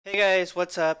Hey guys,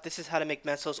 what's up? This is how to make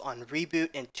mesos on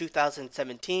Reboot in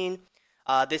 2017.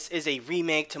 This is a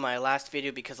remake to my last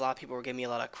video because a lot of people were giving me a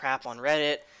lot of crap on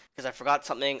Reddit because I forgot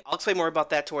something. I'll explain more about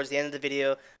that towards the end of the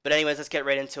video, but anyways, let's get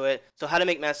right into it. So how to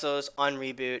make mesos on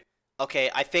Reboot.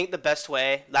 Okay, I think the best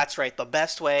way, that's right, the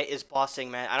best way is bossing,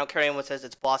 man. I don't care what anyone says,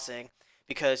 it's bossing.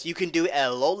 Because you can do it at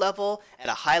a low level, at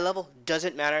a high level,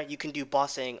 doesn't matter. You can do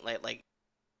bossing like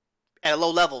at a low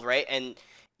level, right? And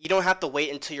you don't have to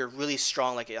wait until you're really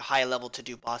strong, like at a high level, to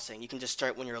do bossing. You can just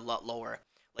start when you're a lot lower,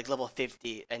 like level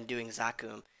 50, and doing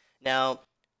Zakum. Now,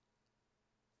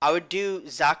 I would do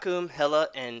Zakum, Hilla,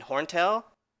 and Horntail,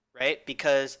 right?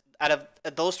 Because out of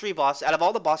those three bosses, out of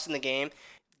all the bosses in the game,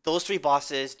 those three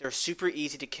bosses, they're super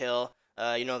easy to kill.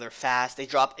 They're fast. They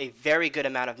drop a very good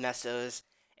amount of mesos,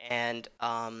 and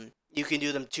you can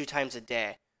do them 2 times a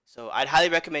day. So I'd highly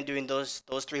recommend doing those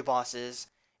three bosses.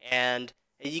 And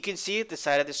you can see at the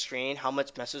side of the screen how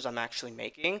much mesos I'm actually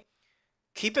making.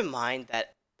 Keep in mind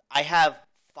that I have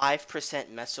 5%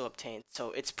 meso obtained,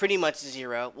 so it's pretty much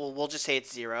zero. We'll just say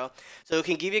it's zero. So it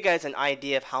can give you guys an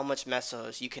idea of how much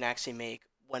mesos you can actually make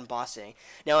when bossing.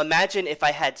 Now imagine if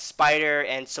I had Spider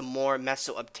and some more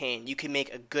meso obtained. You can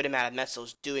make a good amount of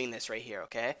mesos doing this right here,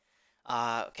 okay?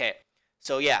 Okay,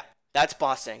 so yeah, that's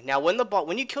bossing. Now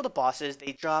when you kill the bosses,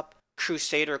 they drop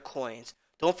Crusader coins.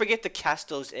 Don't forget to cast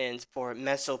those in for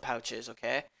meso pouches,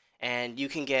 okay? And you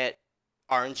can get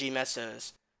RNG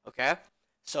mesos, okay?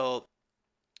 So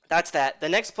that's that. The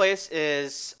next place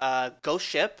is Ghost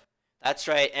Ship. That's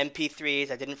right, MP3s.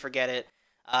 I didn't forget it.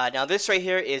 Now this right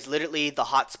here is literally the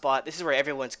hotspot. This is where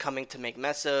everyone's coming to make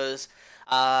mesos.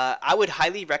 I would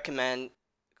highly recommend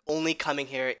only coming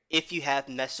here if you have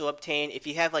meso obtained. If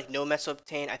you have like no meso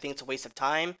obtained, I think it's a waste of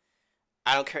time.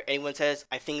 I don't care what anyone says,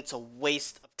 I think it's a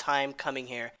waste of time coming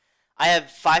here. I have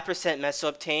 5% meso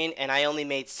obtained, and I only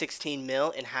made 16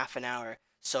 mil in half an hour.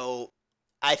 So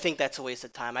I think that's a waste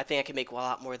of time. I think I can make a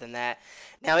lot more than that.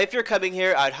 Now, if you're coming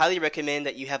here, I'd highly recommend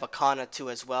that you have a Kana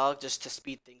too as well, just to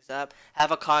speed things up.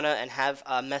 Have a Kana and have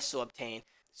meso obtained.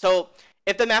 So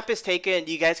if the map is taken,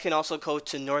 you guys can also go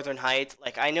to Northern Heights.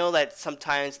 Like, I know that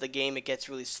sometimes the game, it gets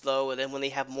really slow, and then when they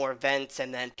have more events,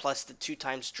 and then plus the 2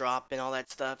 times drop and all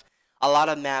that stuff, a lot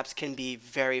of maps can be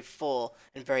very full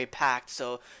and very packed.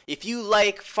 So if you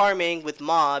like farming with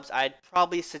mobs, I'd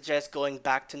probably suggest going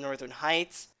back to Northern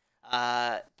Heights.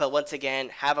 But once again,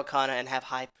 have a Kana and have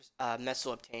high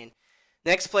meso obtained.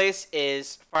 Next place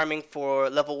is farming for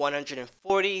level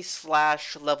 140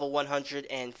 / level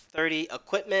 130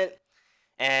 equipment.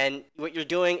 And what you're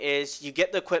doing is you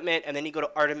get the equipment, and then you go to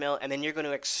Artemil, and then you're going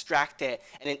to extract it.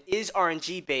 And it is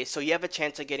RNG based, so you have a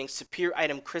chance of getting Superior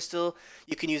Item Crystal.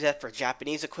 You can use that for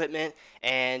Japanese equipment,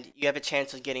 and you have a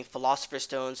chance of getting Philosopher's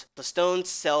Stones. The stones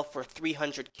sell for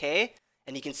 300k,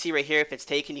 and you can see right here if it's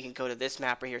taken, you can go to this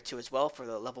map right here too as well for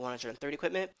the level 130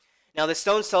 equipment. Now the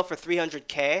stones sell for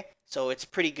 300k, so it's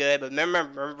pretty good, but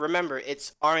remember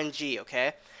it's RNG,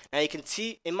 okay? Now you can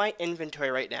see in my inventory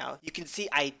right now, you can see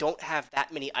I don't have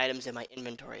that many items in my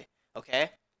inventory,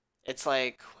 okay? It's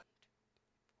like,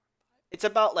 it's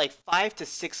about like 5 to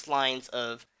 6 lines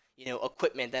of,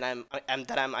 equipment that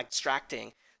I'm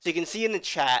extracting. So you can see in the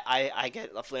chat, I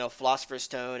get Philosopher's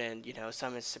Stone and,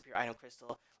 some is Superior Item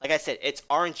Crystal. Like I said, it's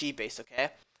RNG based,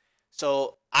 okay?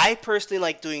 So I personally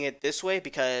like doing it this way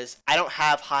because I don't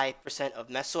have high percent of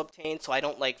meso obtained, so I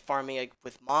don't like farming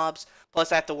with mobs.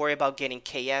 Plus I have to worry about getting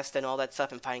KS and all that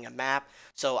stuff and finding a map.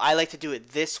 So I like to do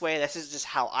it this way. This is just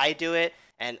how I do it,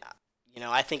 and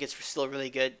I think it's still really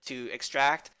good to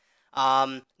extract.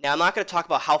 Now I'm not going to talk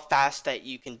about how fast that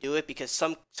you can do it because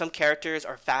some characters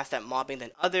are fast at mobbing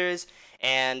than others,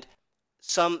 and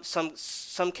some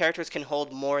characters can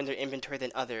hold more in their inventory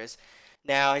than others.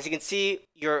 Now, as you can see,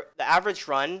 the average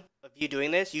run of you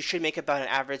doing this, you should make about an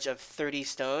average of 30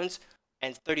 stones,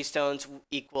 and 30 stones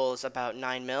equals about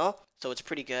 9 mil, so it's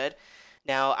pretty good.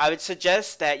 Now, I would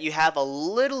suggest that you have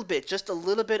just a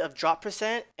little bit of drop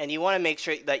percent, and you want to make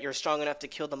sure that you're strong enough to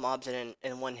kill the mobs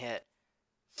in one hit.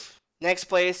 Next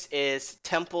place is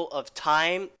Temple of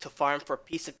Time to farm for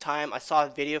Piece of Time. I saw a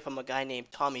video from a guy named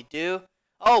Tommy Do.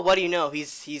 Oh, what do you know?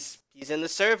 He's in the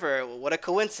server. What a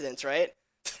coincidence, right?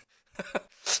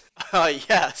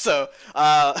 Yeah, so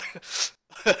I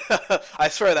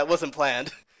swear that wasn't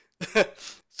planned.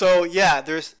 So yeah,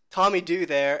 there's Tommy Do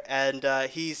there, and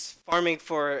he's farming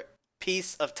for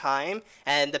Piece of Time,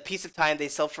 and the Piece of Time they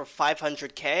sell for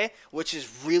 500k, which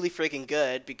is really freaking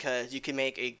good because you can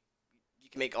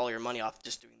make all your money off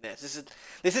just doing this.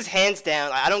 This is hands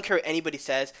down. I don't care what anybody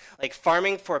says. Like,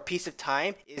 farming for a Piece of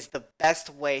Time is the best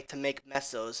way to make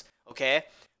mesos. Okay,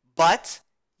 but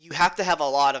you have to have a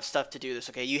lot of stuff to do this,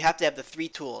 okay? You have to have the 3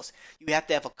 tools. You have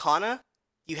to have a Kana,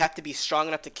 you have to be strong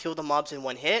enough to kill the mobs in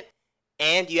one hit,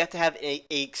 and you have to have a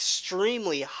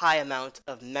extremely high amount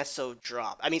of meso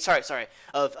drop. I mean, sorry,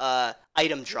 of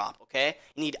item drop, okay?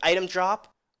 You need item drop,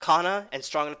 Kana, and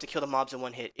strong enough to kill the mobs in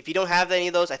one hit. If you don't have any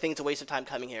of those, I think it's a waste of time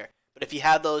coming here. But if you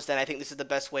have those, then I think this is the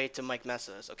best way to make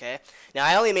mesos, okay? Now,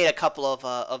 I only made a couple of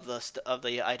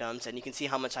the items, and you can see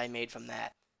how much I made from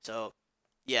that. So,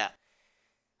 yeah.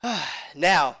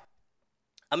 Now,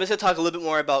 I'm just going to talk a little bit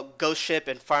more about ghost ship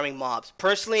and farming mobs.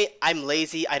 Personally, I'm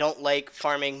lazy. I don't like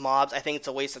farming mobs. I think it's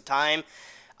a waste of time.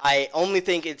 I only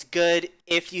think it's good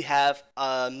if you have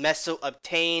a meso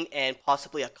obtain and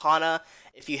possibly a Kana.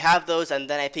 If you have those, and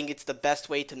then I think it's the best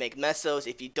way to make mesos.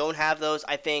 If you don't have those,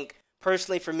 I think,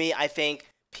 personally for me, I think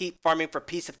farming for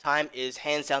peace of time is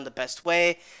hands down the best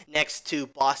way next to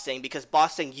bossing. Because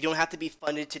bossing, you don't have to be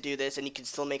funded to do this, and you can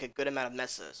still make a good amount of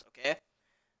mesos, okay?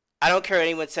 I don't care what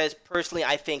anyone says. Personally,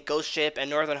 I think Ghost Ship and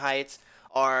Northern Heights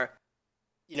are,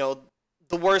 you know,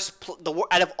 the worst.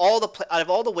 Out of all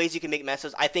the ways you can make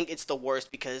mesos, I think it's the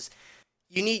worst because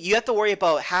you have to worry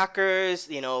about hackers,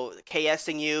 you know,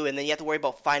 KSing you, and then you have to worry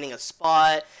about finding a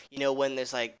spot, you know, when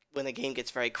the game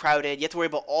gets very crowded. You have to worry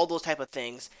about all those type of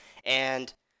things,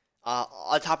 and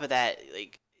on top of that,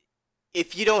 like,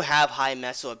 if you don't have high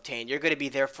meso obtained, you're going to be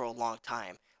there for a long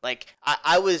time. Like,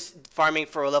 I was farming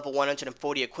for a level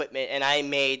 140 equipment, and I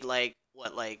made, like,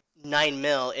 9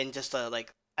 mil in just, I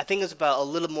think it was about a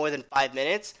little more than 5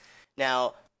 minutes.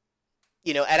 Now,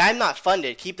 you know, and I'm not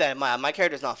funded. Keep that in mind. My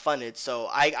character's not funded, so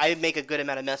I make a good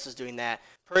amount of messes doing that.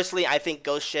 Personally, I think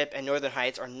Ghost Ship and Northern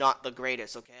Heights are not the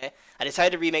greatest, okay? I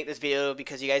decided to remake this video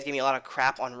because you guys gave me a lot of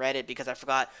crap on Reddit because I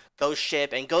forgot Ghost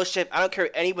Ship. And Ghost Ship, I don't care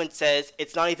what anyone says,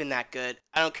 it's not even that good.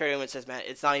 I don't care what anyone says, man,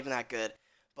 it's not even that good.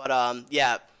 But,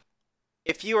 yeah.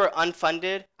 If you are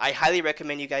unfunded, I highly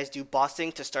recommend you guys do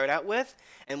bossing to start out with,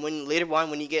 and later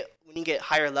on when you get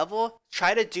higher level,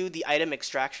 try to do the item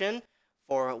extraction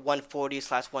for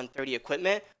 140/130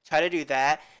 equipment. Try to do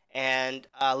that, and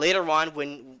later on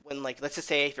when like, let's just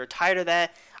say if you're tired of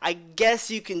that, I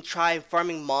guess you can try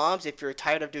farming mobs if you're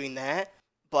tired of doing that.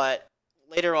 But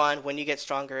later on when you get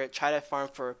stronger, try to farm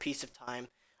for a piece of time.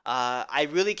 I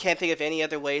really can't think of any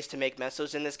other ways to make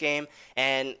mesos in this game,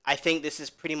 and I think this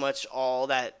is pretty much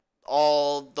the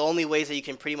only ways that you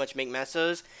can pretty much make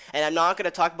mesos. And I'm not going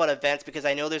to talk about events because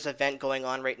I know there's an event going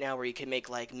on right now where you can make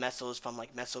like mesos from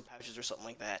like meso pouches or something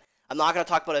like that. I'm not going to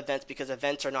talk about events because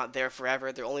events are not there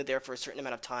forever. They're only there for a certain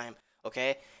amount of time,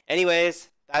 okay? Anyways,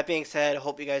 that being said, I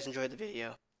hope you guys enjoyed the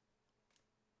video.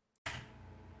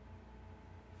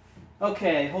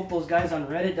 Okay, hope those guys on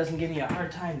Reddit doesn't give me a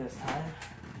hard time this time.